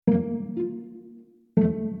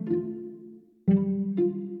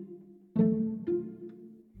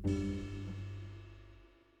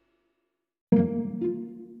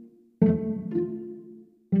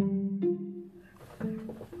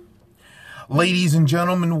Ladies and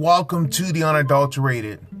gentlemen, welcome to The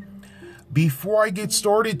Unadulterated. Before I get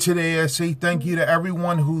started today, I say thank you to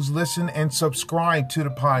everyone who's listened and subscribed to the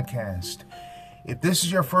podcast. If this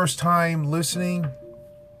is your first time listening,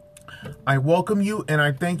 I welcome you and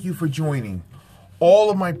I thank you for joining.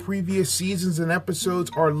 All of my previous seasons and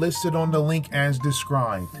episodes are listed on the link as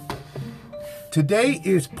described. Today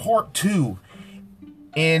is part 2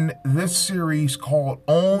 in this series called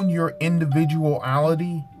Own Your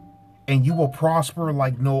Individuality, and you will prosper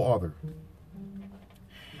like no other.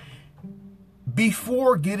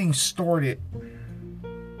 Before getting started,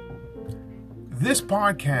 this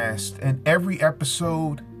podcast and every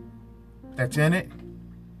episode that's in it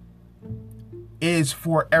is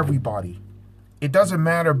for everybody. It doesn't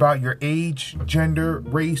matter about your age, gender,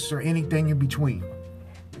 race, or anything in between.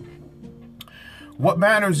 What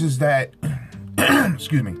matters is that,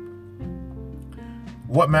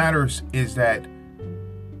 What matters is that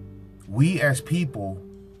we as people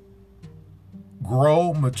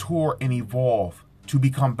grow, mature, and evolve to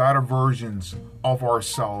become better versions of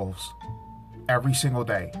ourselves every single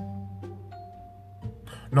day.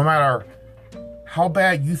 No matter how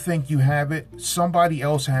bad you think you have it, somebody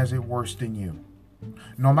else has it worse than you.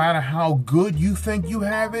 No matter how good you think you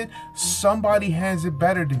have it, somebody has it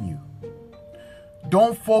better than you.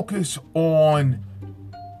 Don't focus on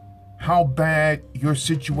how bad your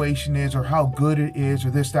situation is or how good it is or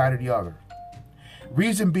this, that, or the other.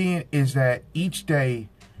 Reason being is that each day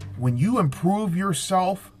when you improve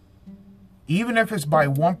yourself, even if it's by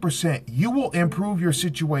 1%, you will improve your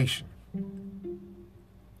situation.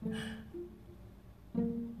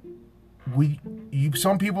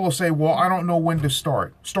 Some people will say, well, I don't know when to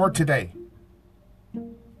start. Start today.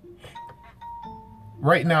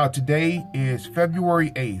 Right now, today is February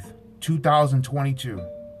 8th, 2022.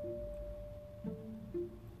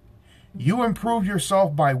 You improve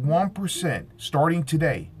yourself by 1% starting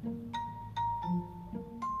today.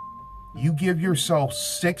 You give yourself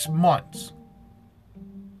 6 months.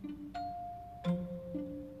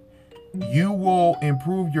 You will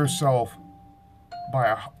improve yourself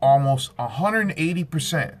by almost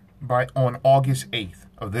 180% on August 8th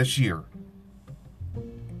of this year.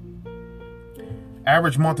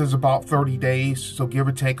 Average month is about 30 days, so give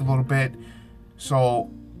or take a little bit.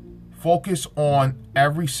 So focus on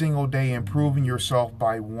every single day improving yourself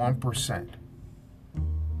by 1%.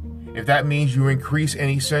 If that means you increase an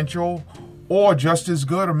essential, or just as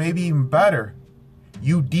good, or maybe even better,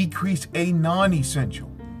 you decrease a non-essential.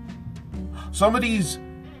 Some of these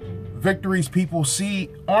victories people see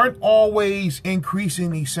aren't always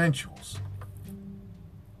increasing essentials.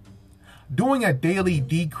 Doing a daily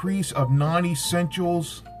decrease of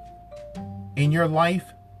non-essentials in your life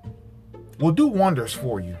will do wonders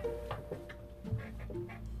for you.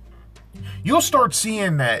 You'll start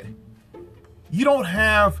seeing that you don't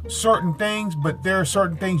have certain things, but there are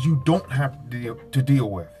certain things you don't have to deal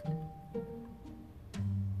with.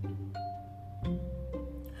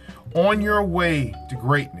 On your way to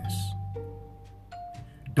greatness,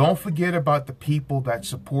 don't forget about the people that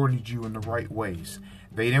supported you in the right ways.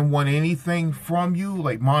 They didn't want anything from you,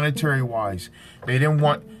 like monetary wise. They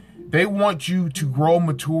want you to grow,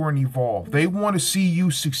 mature, and evolve. They want to see you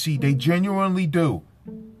succeed. They genuinely do.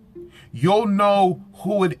 You'll know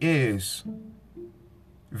who it is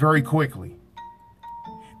very quickly,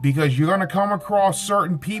 because you're going to come across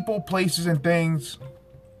certain people, places, and things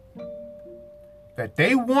that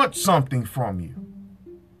they want something from you.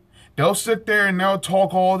 They'll sit there and they'll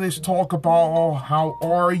talk all this talk about, oh, how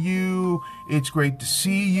are you? It's great to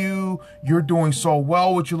see you. You're doing so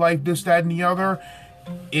well with your life, this, that, and the other.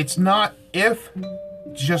 It's not if,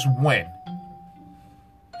 it's just when.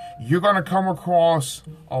 You're going to come across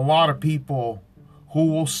a lot of people who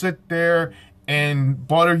will sit there and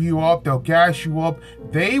butter you up. They'll gas you up.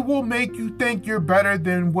 They will make you think you're better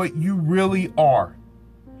than what you really are.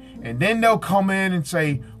 And then they'll come in and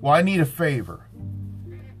say, well, I need a favor.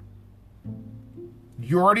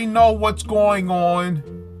 You already know what's going on,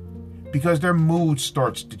 because their mood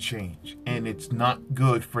starts to change and it's not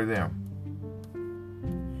good for them.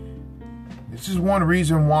 This is one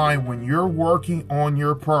reason why when you're working on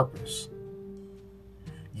your purpose,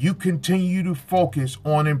 you continue to focus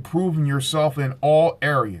on improving yourself in all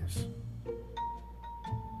areas.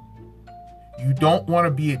 You don't want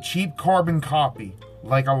to be a cheap carbon copy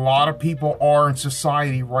like a lot of people are in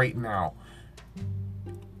society right now.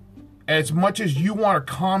 As much as you want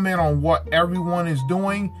to comment on what everyone is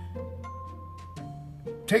doing,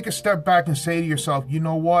 take a step back and say to yourself, you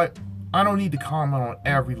know what? I don't need to comment on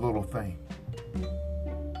every little thing.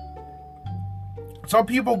 Some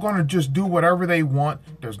people are going to just do whatever they want.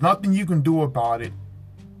 There's nothing you can do about it.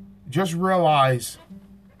 just realize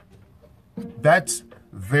that's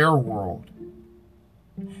their world.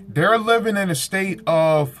 They're living in a state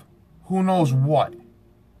of who knows what.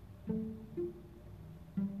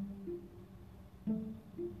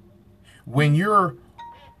 When you're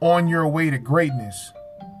on your way to greatness,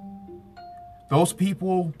 those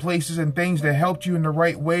people, places, and things that helped you in the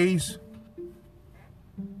right ways,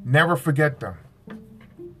 never forget them.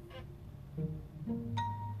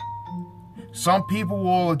 Some people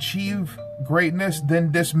will achieve greatness,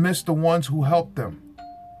 then dismiss the ones who helped them.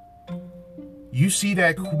 You see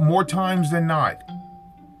that more times than not.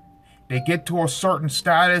 They get to a certain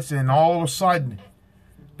status, and all of a sudden,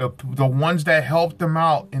 the ones that helped them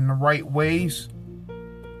out in the right ways,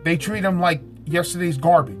 they treat them like yesterday's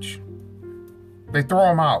garbage. They throw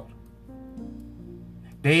them out.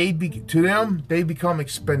 To them, they become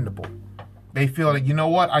expendable. They feel like, you know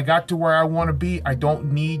what? I got to where I want to be. I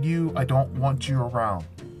don't need you. I don't want you around.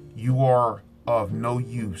 You are of no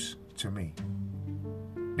use to me.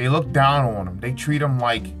 They look down on them. They treat them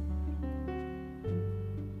like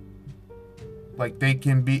they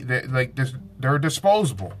can be, they're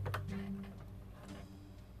disposable.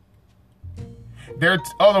 There's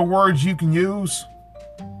other words you can use.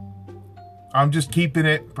 I'm just keeping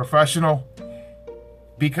it professional,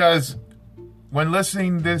 because when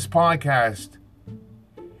listening to this podcast,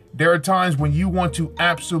 there are times when you want to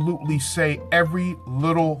absolutely say every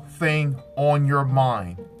little thing on your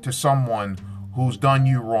mind to someone who's done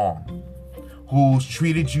you wrong, who's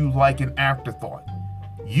treated you like an afterthought.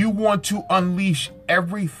 You want to unleash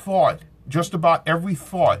every thought, just about every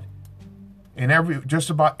thought, and just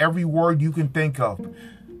about every word you can think of.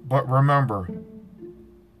 But remember,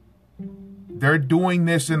 they're doing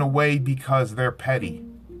this in a way because they're petty.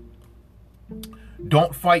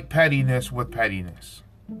 Don't fight pettiness with pettiness.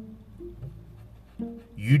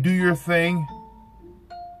 You do your thing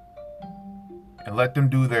and let them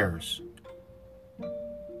do theirs.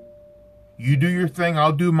 You do your thing,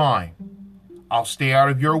 I'll do mine. I'll stay out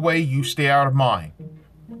of your way, you stay out of mine.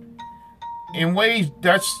 In ways,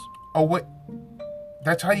 that's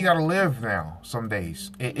how you gotta live now, some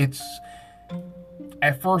days. It's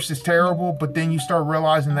at first it's terrible, but then you start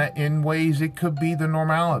realizing that in ways it could be the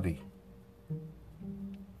normality.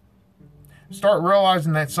 Start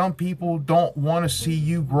realizing that some people don't want to see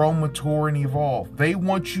you grow, mature, and evolve. They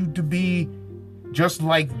want you to be just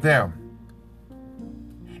like them.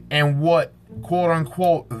 And what, quote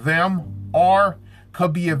unquote, them are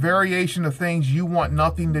could be a variation of things you want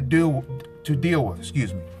nothing to deal with.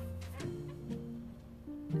 Excuse me.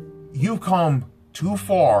 You've come too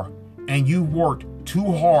far and you've worked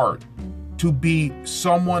too hard to be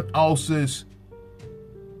someone else's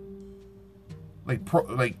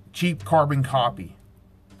like cheap carbon copy.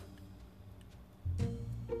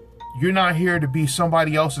 You're not here to be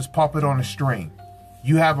somebody else's puppet on a string.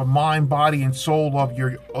 You have a mind, body, and soul of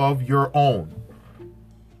your own.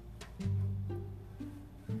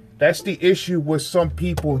 That's the issue with some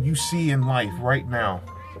people you see in life right now.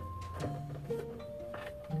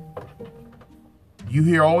 You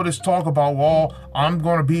hear all this talk about, well, I'm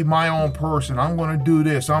going to be my own person. I'm going to do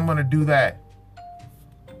this. I'm going to do that.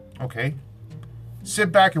 Okay.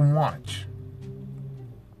 Sit back and watch.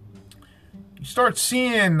 You start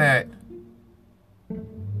seeing that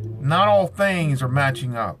not all things are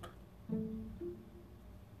matching up.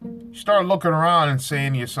 You start looking around and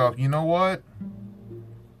saying to yourself, you know what?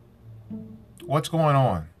 What's going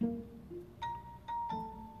on?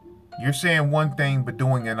 You're saying one thing but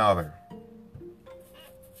doing another.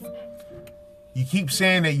 You keep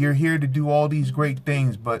saying that you're here to do all these great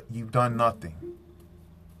things, but you've done nothing.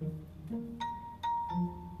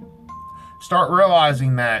 Start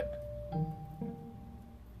realizing that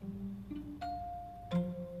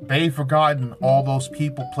they've forgotten all those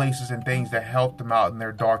people, places, and things that helped them out in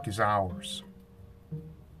their darkest hours.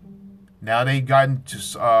 Now they've gotten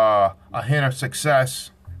to a hint of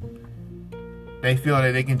success. They feel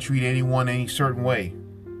that they can treat anyone any certain way.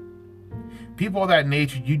 People of that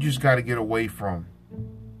nature, you just got to get away from.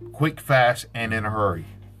 Quick, fast, and in a hurry.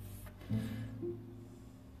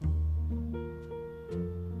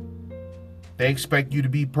 They expect you to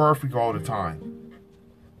be perfect all the time.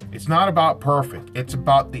 It's not about perfect. It's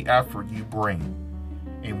about the effort you bring.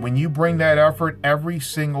 And when you bring that effort every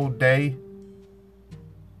single day,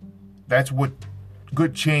 that's what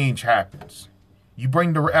good change happens. You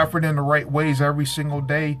bring the effort in the right ways every single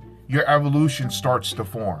day, your evolution starts to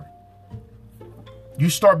form. You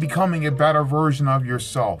start becoming a better version of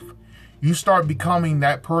yourself. You start becoming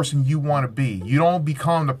that person you want to be. You don't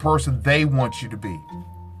become the person they want you to be.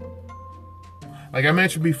 Like I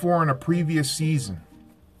mentioned before in a previous season,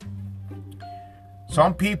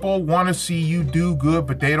 Some people want to see you do good,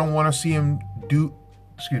 but they don't want to see them do,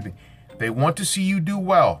 they want to see you do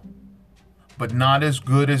well, but not as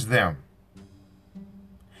good as them.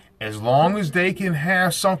 As long as they can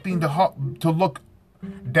have something to look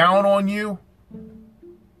down on you,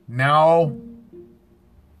 now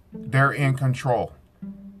they're in control.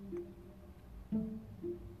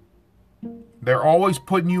 They're always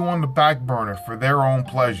putting you on the back burner for their own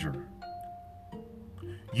pleasure.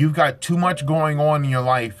 You've got too much going on in your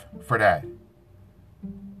life for that.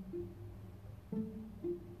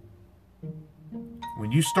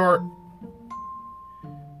 When you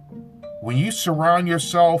surround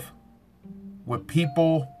yourself with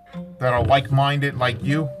people that are like-minded like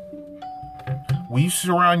you, when you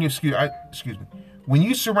surround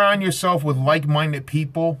yourself with like-minded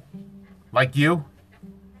people like you,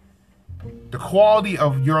 the quality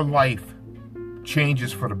of your life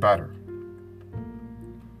changes for the better.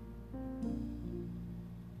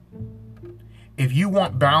 If you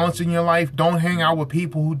want balance in your life, don't hang out with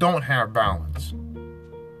people who don't have balance.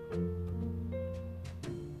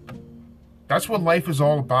 That's what life is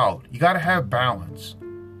all about. You got to have balance.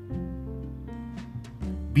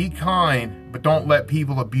 Be kind, but don't let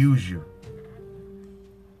people abuse you.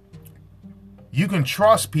 You can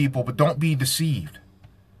trust people, but don't be deceived.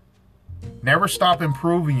 Never stop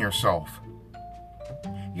improving yourself.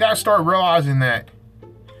 You got to start realizing that.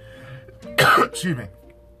 Excuse me.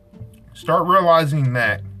 Start realizing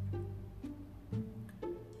that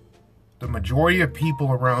the majority of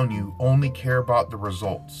people around you only care about the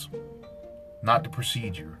results, not the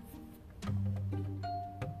procedure.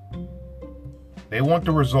 They want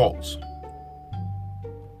the results.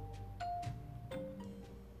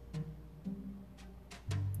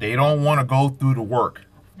 They don't want to go through the work.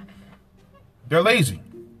 They're lazy.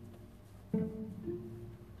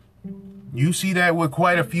 You see that with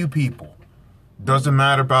quite a few people. Doesn't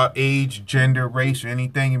matter about age, gender, race, or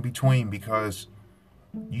anything in between, because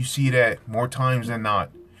you see that more times than not.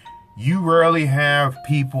 You rarely have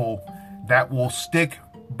people that will stick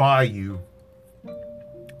by you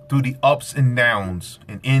through the ups and downs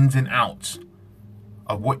and ins and outs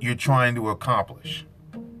of what you're trying to accomplish.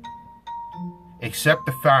 Accept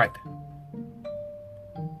the fact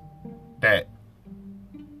that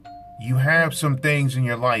you have some things in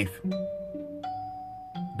your life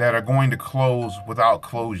that are going to close without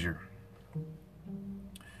closure.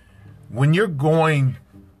 When you're going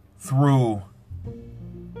through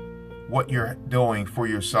what you're doing for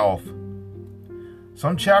yourself,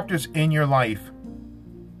 some chapters in your life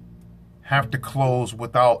have to close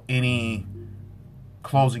without any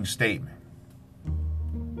closing statement.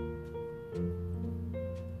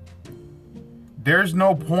 There's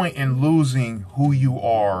no point in losing who you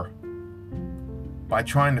are by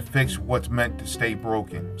trying to fix what's meant to stay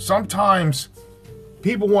broken. Sometimes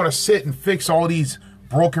people want to sit and fix all these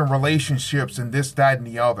broken relationships and this, that, and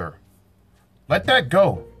the other. Let that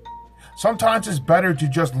go. Sometimes it's better to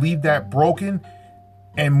just leave that broken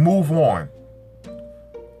and move on.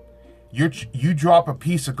 You drop a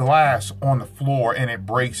piece of glass on the floor and it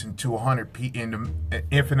breaks into an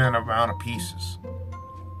infinite amount of pieces.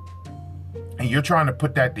 And you're trying to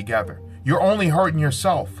put that together. You're only hurting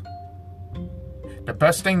yourself. The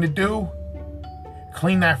best thing to do,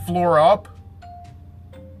 clean that floor up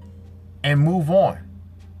and move on.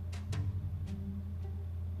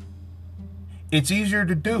 It's easier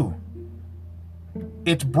to do.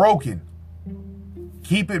 It's broken.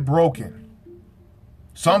 Keep it broken.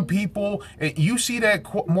 Some people, you see that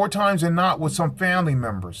more times than not with some family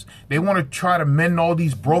members. They want to try to mend all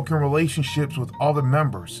these broken relationships with other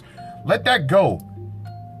members. Let that go.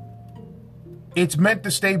 It's meant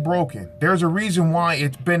to stay broken. There's a reason why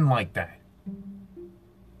it's been like that.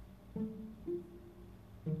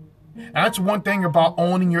 That's one thing about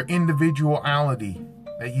owning your individuality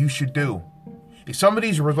that you should do. If some of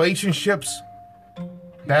these relationships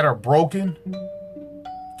that are broken,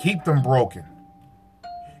 keep them broken.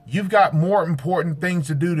 You've got more important things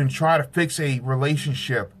to do than try to fix a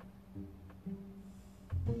relationship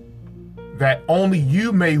that only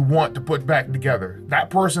you may want to put back together. That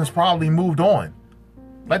person's probably moved on.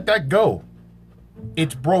 Let that go.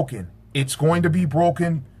 It's broken. It's going to be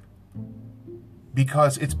broken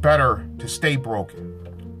because it's better to stay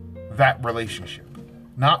broken. That relationship.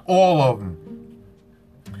 Not all of them,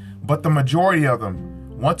 but the majority of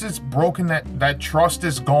them. Once it's broken, that trust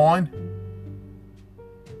is gone.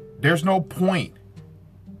 There's no point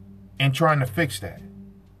in trying to fix that.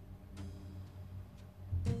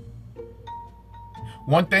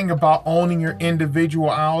 One thing about owning your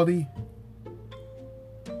individuality,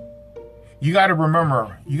 you got to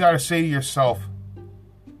remember, you got to say to yourself,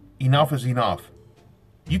 enough is enough.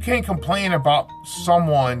 You can't complain about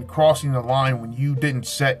someone crossing the line when you didn't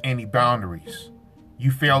set any boundaries. You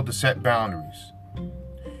failed to set boundaries.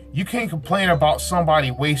 You can't complain about somebody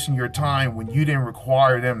wasting your time when you didn't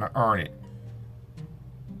require them to earn it.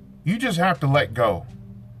 You just have to let go.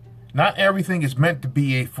 Not everything is meant to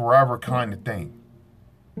be a forever kind of thing.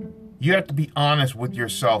 You have to be honest with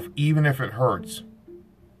yourself, even if it hurts.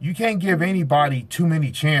 You can't give anybody too many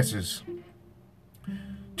chances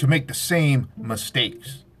to make the same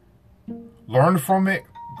mistakes. Learn from it.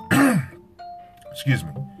 Excuse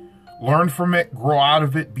me. Learn from it, grow out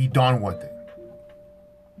of it, be done with it.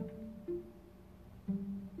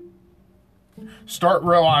 Start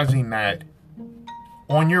realizing that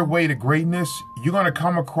on your way to greatness, you're going to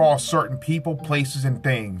come across certain people, places, and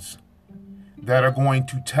things that are going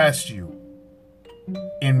to test you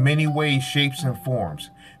in many ways, shapes, and forms.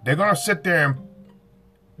 They're going to sit there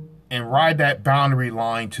and ride that boundary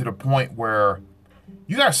line to the point where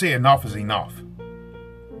you got to say enough is enough.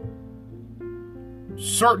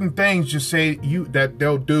 Certain things just say that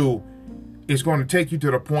they'll do is going to take you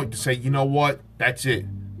to the point to say, you know what, that's it.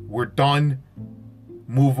 We're done.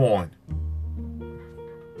 Move on.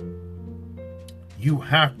 You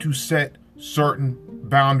have to set certain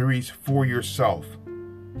boundaries for yourself.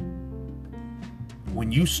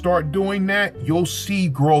 When you start doing that, you'll see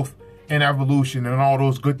growth and evolution and all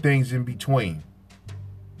those good things in between.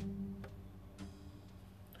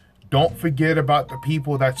 Don't forget about the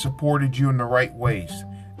people that supported you in the right ways.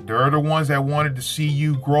 They're the ones that wanted to see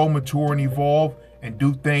you grow, mature, and evolve and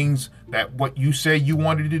do things that what you said you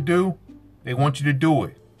wanted to do, they want you to do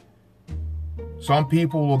it. Some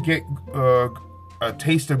people will get a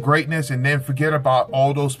taste of greatness and then forget about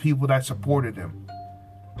all those people that supported them.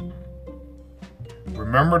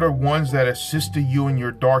 Remember the ones that assisted you in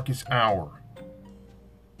your darkest hour.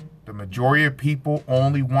 The majority of people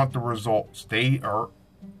only want the results. They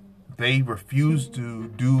refuse to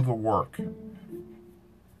do the work.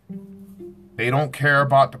 They don't care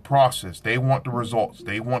about the process. They want the results.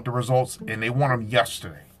 They want the results and they want them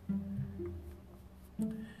yesterday.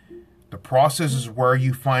 The process is where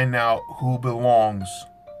you find out who belongs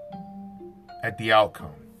at the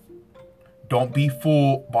outcome. Don't be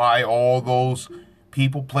fooled by all those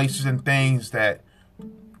people, places, and things that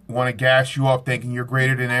want to gas you up thinking you're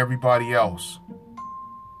greater than everybody else.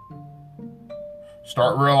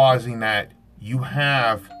 Start realizing that you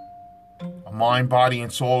have a mind, body,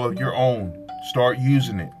 and soul of your own. Start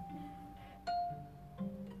using it.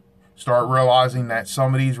 Start realizing that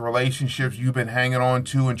some of these relationships you've been hanging on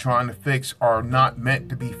to and trying to fix are not meant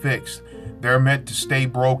to be fixed. They're meant to stay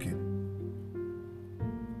broken.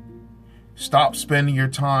 Stop spending your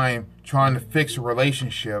time trying to fix a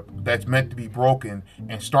relationship that's meant to be broken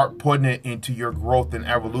and start putting it into your growth and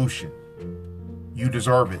evolution. You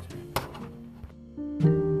deserve it.